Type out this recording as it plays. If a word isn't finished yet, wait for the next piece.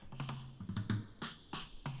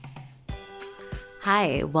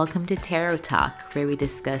Hi, welcome to Tarot Talk, where we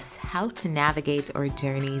discuss how to navigate our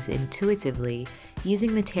journeys intuitively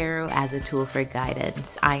using the tarot as a tool for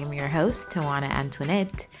guidance. I am your host, Tawana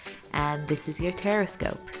Antoinette, and this is your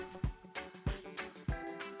Taroscope.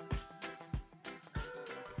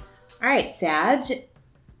 All right, Sag.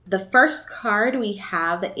 The first card we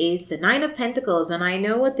have is the Nine of Pentacles, and I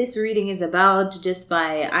know what this reading is about just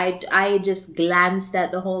by I just glanced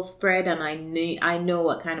at the whole spread, and I know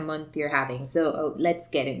what kind of month you're having. So let's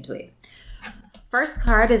get into it. First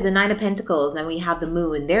card is the Nine of Pentacles, and we have the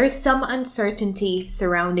Moon. There is some uncertainty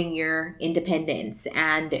surrounding your independence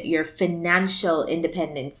and your financial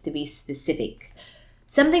independence, to be specific.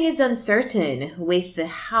 Something is uncertain with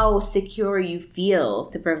how secure you feel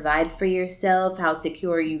to provide for yourself, how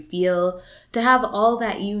secure you feel to have all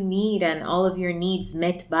that you need and all of your needs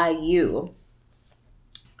met by you.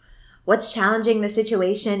 What's challenging the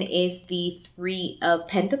situation is the Three of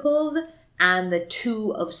Pentacles and the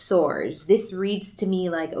Two of Swords. This reads to me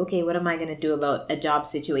like, okay, what am I going to do about a job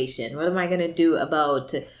situation? What am I going to do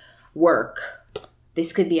about work?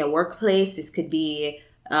 This could be a workplace. This could be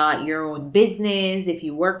your own business if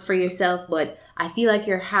you work for yourself, but I feel like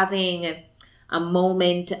you're having a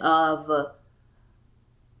moment of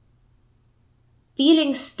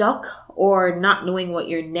feeling stuck or not knowing what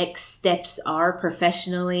your next steps are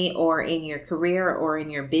professionally or in your career or in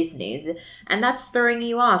your business, and that's throwing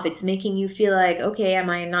you off. It's making you feel like, okay, am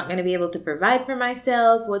I not going to be able to provide for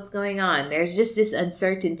myself? What's going on? There's just this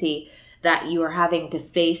uncertainty that you are having to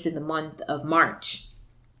face in the month of March.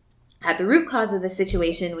 At the root cause of the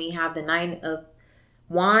situation, we have the Nine of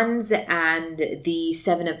Wands and the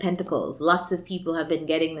Seven of Pentacles. Lots of people have been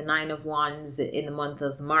getting the Nine of Wands in the month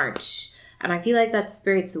of March. And I feel like that's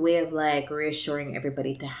Spirit's way of like reassuring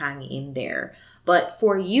everybody to hang in there. But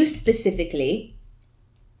for you specifically,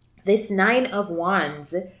 this Nine of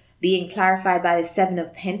Wands being clarified by the Seven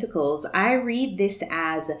of Pentacles, I read this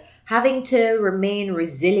as having to remain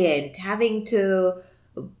resilient, having to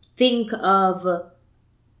think of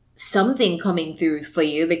something coming through for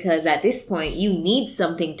you, because at this point you need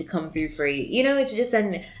something to come through for you. You know, it's just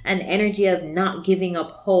an energy of not giving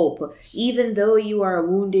up hope. Even though you are a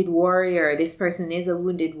wounded warrior, this person is a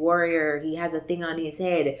wounded warrior. He has a thing on his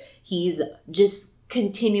head. He's just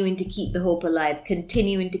continuing to keep the hope alive,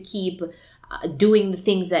 continuing to keep doing the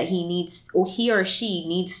things that he needs, or he or she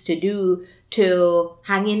needs to do to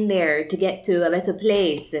hang in there, to get to a better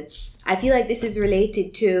place. I feel like this is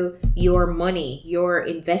related to your money, your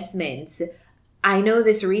investments. I know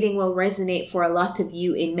this reading will resonate for a lot of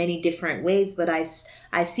you in many different ways, but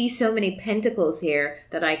I see so many pentacles here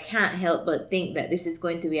that I can't help but think that this is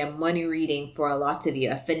going to be a money reading for a lot of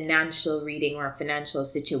you, a financial reading or a financial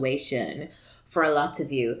situation for a lot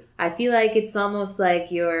of you. I feel like it's almost like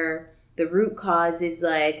the root cause is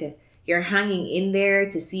like you're hanging in there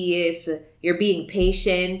to see if you're being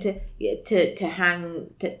patient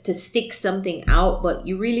to stick something out, but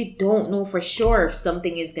you really don't know for sure if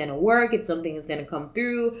something is going to work, if something is going to come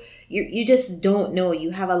through. You just don't know. You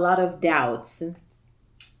have a lot of doubts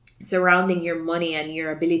surrounding your money and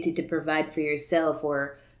your ability to provide for yourself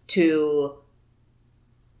or to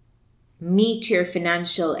meet your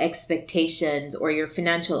financial expectations or your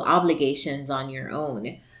financial obligations on your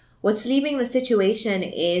own. What's leaving the situation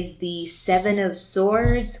is the Seven of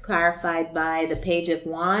Swords, clarified by the Page of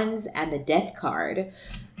Wands and the Death card.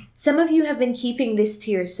 Some of you have been keeping this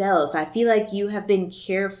to yourself. I feel like you have been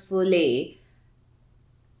carefully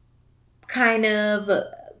kind of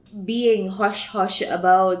being hush-hush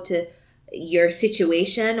about your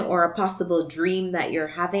situation or a possible dream that you're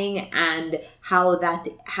having and how that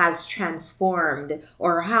has transformed,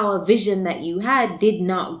 or how a vision that you had did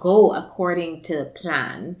not go according to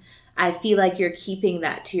plan. I feel like you're keeping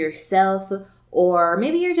that to yourself, or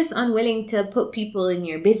maybe you're just unwilling to put people in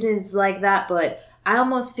your business like that, but I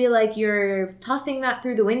almost feel like you're tossing that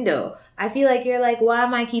through the window. I feel like you're like, why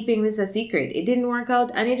am I keeping this a secret? It didn't work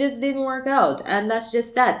out, and it just didn't work out, and that's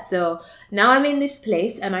just that. So now I'm in this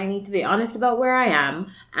place and I need to be honest about where I am,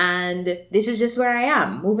 and this is just where I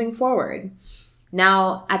am moving forward.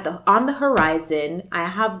 Now on the horizon, I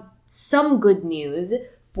have some good news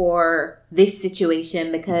for this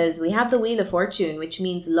situation, because we have the Wheel of Fortune, which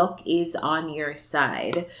means luck is on your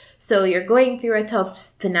side. So you're going through a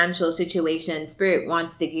tough financial situation. Spirit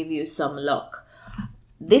wants to give you some luck.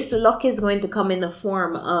 This luck is going to come in the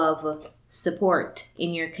form of support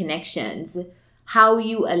in your connections. How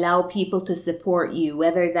you allow people to support you,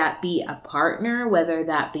 whether that be a partner, whether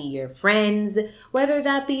that be your friends, whether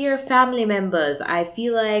that be your family members. I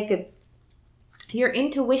feel like your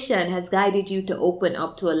intuition has guided you to open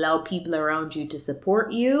up, to allow people around you to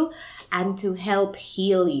support you and to help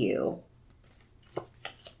heal you.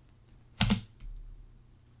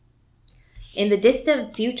 In the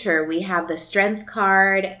distant future, we have the Strength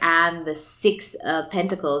card and the Six of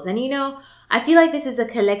Pentacles. And I feel like this is a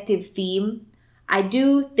collective theme. I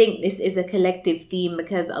do think this is a collective theme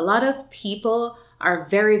because a lot of people are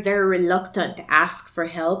very, very reluctant to ask for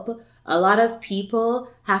help. A lot of people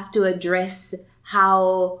have to address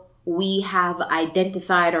how we have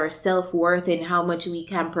identified our self-worth in how much we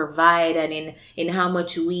can provide and in how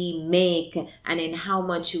much we make and in how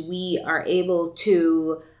much we are able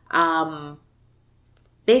to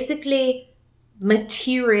basically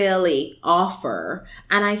materially offer.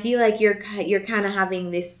 And I feel like you're kind of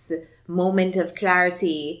having this moment of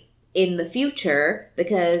clarity in the future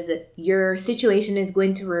because your situation is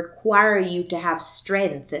going to require you to have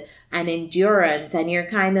strength and endurance, and you're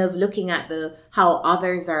kind of looking at how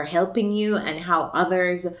others are helping you and how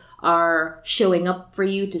others are showing up for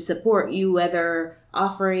you to support you, whether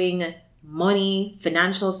offering money,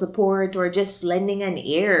 financial support, or just lending an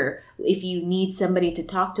ear if you need somebody to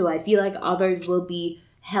talk to. I feel like others will be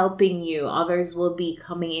helping you. Others will be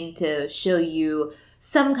coming in to show you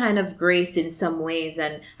some kind of grace in some ways.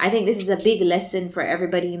 And I think this is a big lesson for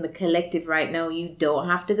everybody in the collective right now. You don't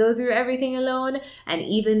have to go through everything alone. And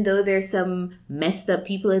even though there's some messed up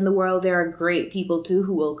people in the world, there are great people too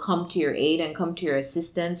who will come to your aid and come to your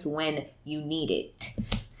assistance when you need it.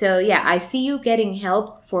 So yeah, I see you getting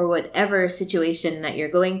help for whatever situation that you're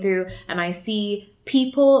going through. And I see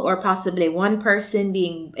people, or possibly one person,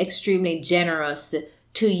 being extremely generous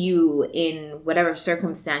to you in whatever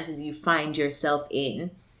circumstances you find yourself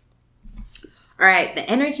in. All right, the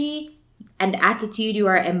energy and attitude you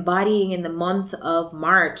are embodying in the month of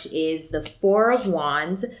March is the Four of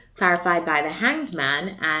Wands, clarified by the Hanged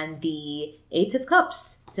Man, and the Eight of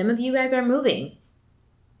Cups. Some of you guys are moving.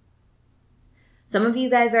 Some of you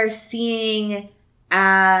guys are seeing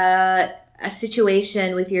a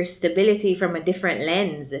situation with your stability from a different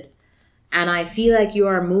lens. And I feel like you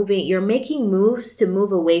are moving, you're making moves to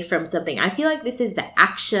move away from something. I feel like this is the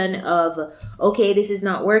action of, okay, this is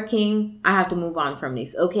not working. I have to move on from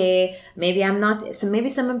this. Okay, maybe I'm not. So maybe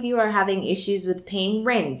some of you are having issues with paying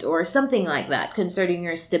rent or something like that concerning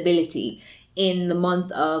your stability in the month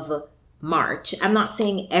of March. I'm not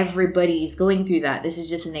saying everybody's going through that. This is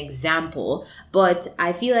just an example. But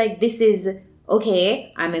I feel like this is,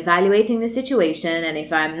 okay, I'm evaluating the situation. And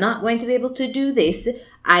if I'm not going to be able to do this,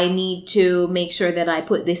 I need to make sure that I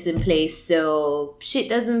put this in place so shit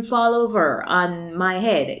doesn't fall over on my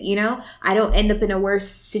head. I don't end up in a worse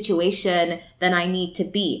situation than I need to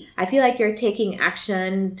be. I feel like you're taking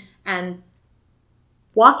action and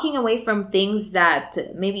walking away from things that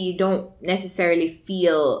maybe you don't necessarily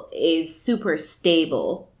feel is super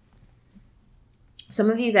stable.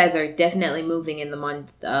 Some of you guys are definitely moving in the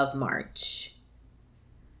month of March.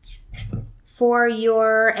 For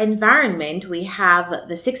your environment, we have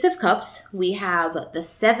the Six of Cups, we have the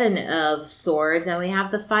Seven of Swords, and we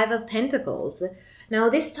have the Five of Pentacles. Now,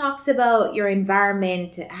 this talks about your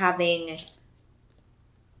environment having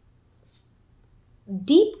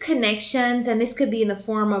deep connections, and this could be in the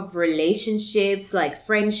form of relationships like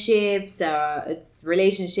friendships, it's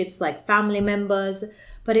relationships like family members,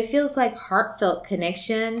 but it feels like heartfelt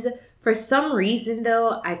connections. For some reason,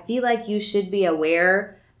 though, I feel like you should be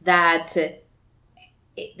aware that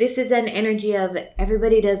this is an energy of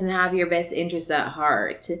everybody doesn't have your best interests at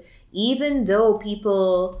heart. Even though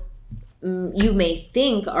people you may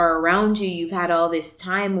think are around you, you've had all this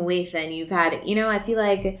time with, and you've had, I feel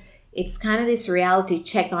like it's kind of this reality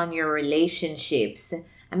check on your relationships.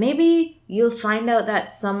 And maybe you'll find out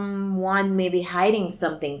that someone may be hiding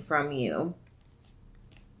something from you.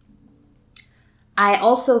 I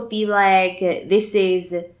also feel like this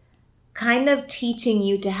is kind of teaching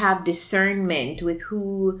you to have discernment with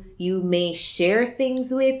who you may share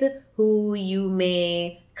things with, who you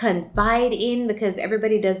may confide in, because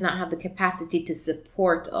everybody does not have the capacity to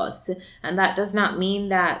support us. And that does not mean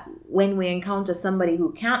that when we encounter somebody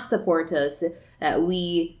who can't support us, that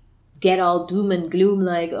we get all doom and gloom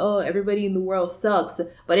like, oh, everybody in the world sucks.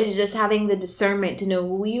 But it's just having the discernment to know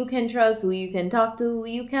who you can trust, who you can talk to, who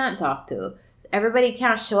you can't talk to. Everybody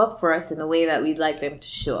can't show up for us in the way that we'd like them to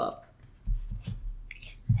show up.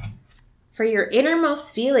 For your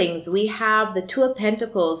innermost feelings, we have the Two of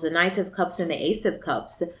Pentacles, the Knight of Cups, and the Ace of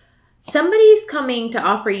Cups. Somebody's coming to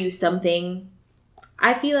offer you something.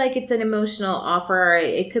 I feel like it's an emotional offer.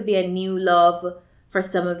 It could be a new love for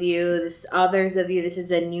some of you. Others of you, this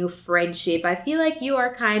is a new friendship. I feel like you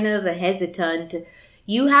are kind of hesitant.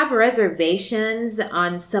 You have reservations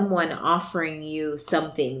on someone offering you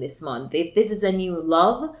something this month. If this is a new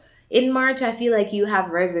love in March, I feel like you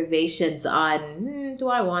have reservations on, do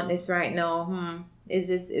I want this right now? Is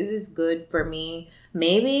this good for me?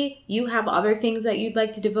 Maybe you have other things that you'd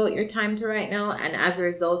like to devote your time to right now, and as a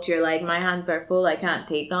result, you're like, my hands are full. I can't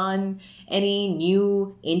take on any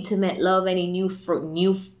new intimate love, any new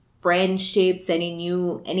friendships,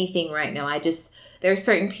 anything right now. There are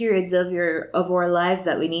certain periods of our lives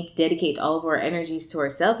that we need to dedicate all of our energies to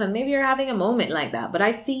ourselves, and maybe you're having a moment like that. But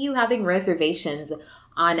I see you having reservations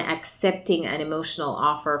on accepting an emotional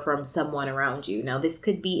offer from someone around you. Now, this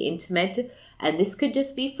could be intimate, and this could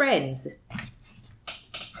just be friends.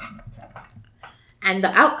 And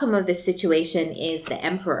the outcome of this situation is the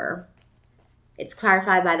Emperor. It's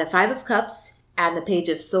clarified by the Five of Cups and the Page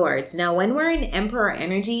of Swords. Now, when we're in Emperor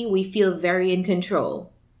energy, we feel very in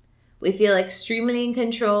control. We feel extremely in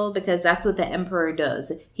control because that's what the Emperor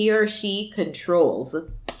does. He or she controls.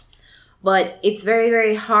 But it's very,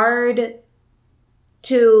 very hard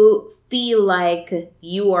to feel like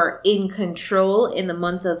you are in control in the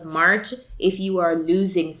month of March if you are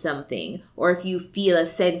losing something or if you feel a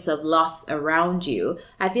sense of loss around you.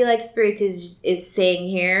 I feel like Spirit is saying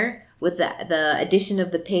here with the addition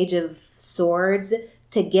of the Page of Swords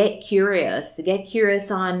to get curious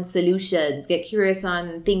on solutions, get curious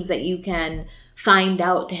on things that you can find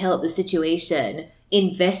out to help the situation,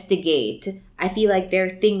 investigate. I feel like there are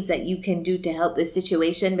things that you can do to help this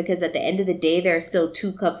situation because at the end of the day, there are still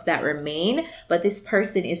 2 cups that remain, but this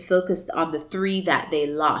person is focused on the 3 that they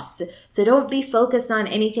lost. So don't be focused on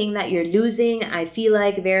anything that you're losing. I feel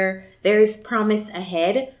like there's promise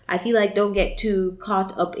ahead. I feel like don't get too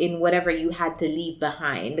caught up in whatever you had to leave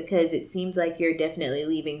behind because it seems like you're definitely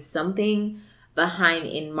leaving something behind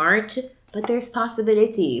in March, but there's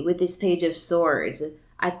possibility with this Page of Swords.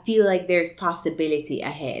 I feel like there's possibility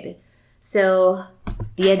ahead. So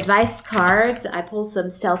the advice cards, I pulled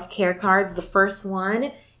some self-care cards. The first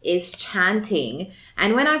one is chanting.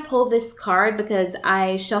 And when I pulled this card, because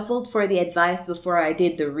I shuffled for the advice before I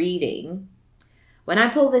did the reading, when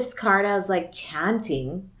I pulled this card, I was like,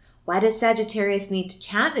 chanting? Why does Sagittarius need to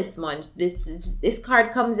chant this month? This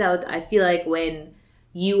card comes out, I feel like, when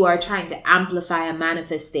you are trying to amplify a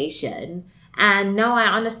manifestation. And now I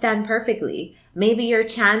understand perfectly. Maybe your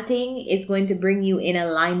chanting is going to bring you in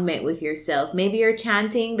alignment with yourself. Maybe you're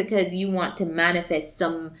chanting because you want to manifest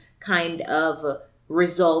some kind of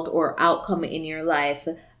result or outcome in your life.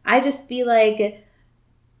 I just feel like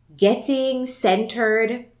getting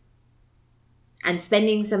centered and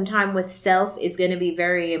spending some time with self is going to be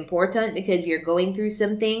very important because you're going through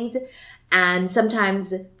some things. And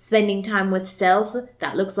sometimes spending time with self,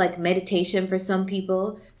 that looks like meditation for some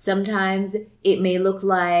people. Sometimes it may look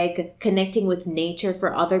like connecting with nature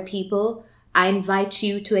for other people. I invite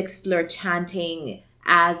you to explore chanting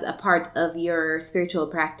as a part of your spiritual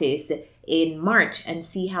practice in March and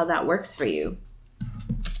see how that works for you.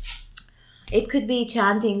 It could be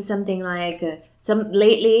chanting something like...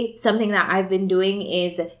 Something that I've been doing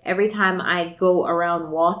is every time I go around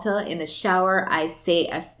water in the shower, I say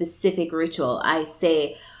a specific ritual. I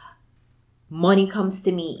say, money comes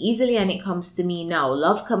to me easily and it comes to me now.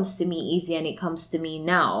 Love comes to me easy and it comes to me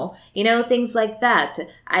now. Things like that.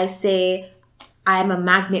 I say, I'm a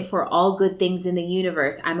magnet for all good things in the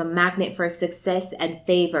universe. I'm a magnet for success and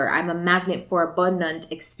favor. I'm a magnet for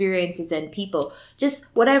abundant experiences and people.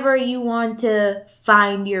 Just whatever you want to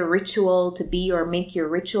find your ritual to be or make your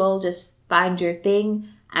ritual, just find your thing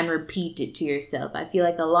and repeat it to yourself. I feel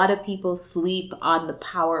like a lot of people sleep on the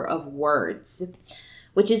power of words,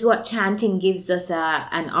 which is what chanting gives us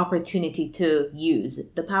an opportunity to use.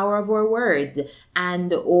 The power of our words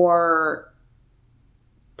or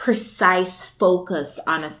precise focus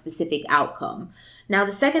on a specific outcome. Now,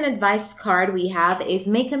 the second advice card we have is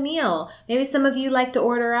make a meal. Maybe some of you like to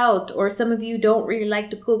order out, or some of you don't really like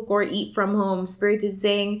to cook or eat from home. Spirit is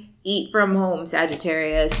saying eat from home,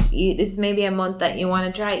 Sagittarius. This is maybe a month that you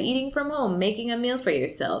want to try eating from home, making a meal for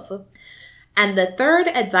yourself. And the third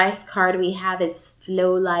advice card we have is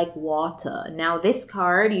flow like water. Now, this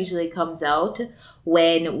card usually comes out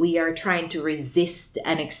when we are trying to resist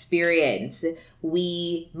an experience.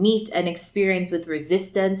 We meet an experience with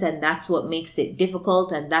resistance, and that's what makes it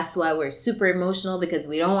difficult. And that's why we're super emotional, because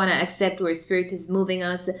we don't want to accept where Spirit is moving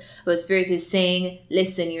us. But Spirit is saying,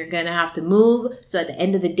 listen, you're going to have to move. So at the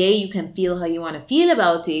end of the day, you can feel how you want to feel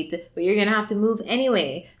about it, but you're going to have to move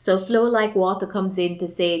anyway. So flow like water comes in to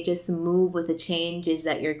say, just move with the changes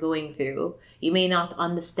that you're going through. You may not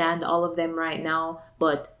understand all of them right now,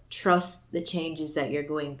 but trust the changes that you're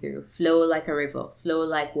going through. Flow like a river, flow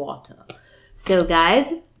like water. So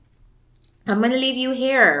guys, I'm going to leave you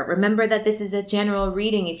here. Remember that this is a general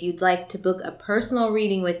reading. If you'd like to book a personal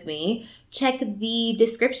reading with me, check the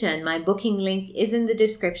description. My booking link is in the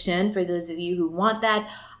description for those of you who want that.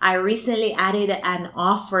 I recently added an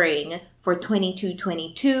offering for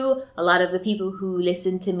 2222. A lot of the people who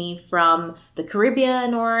listen to me from the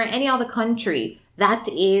Caribbean or any other country, that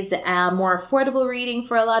is a more affordable reading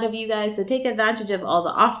for a lot of you guys. So take advantage of all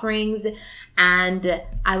the offerings, and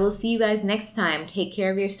I will see you guys next time. Take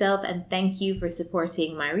care of yourself, and thank you for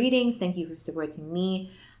supporting my readings. Thank you for supporting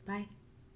me. Bye.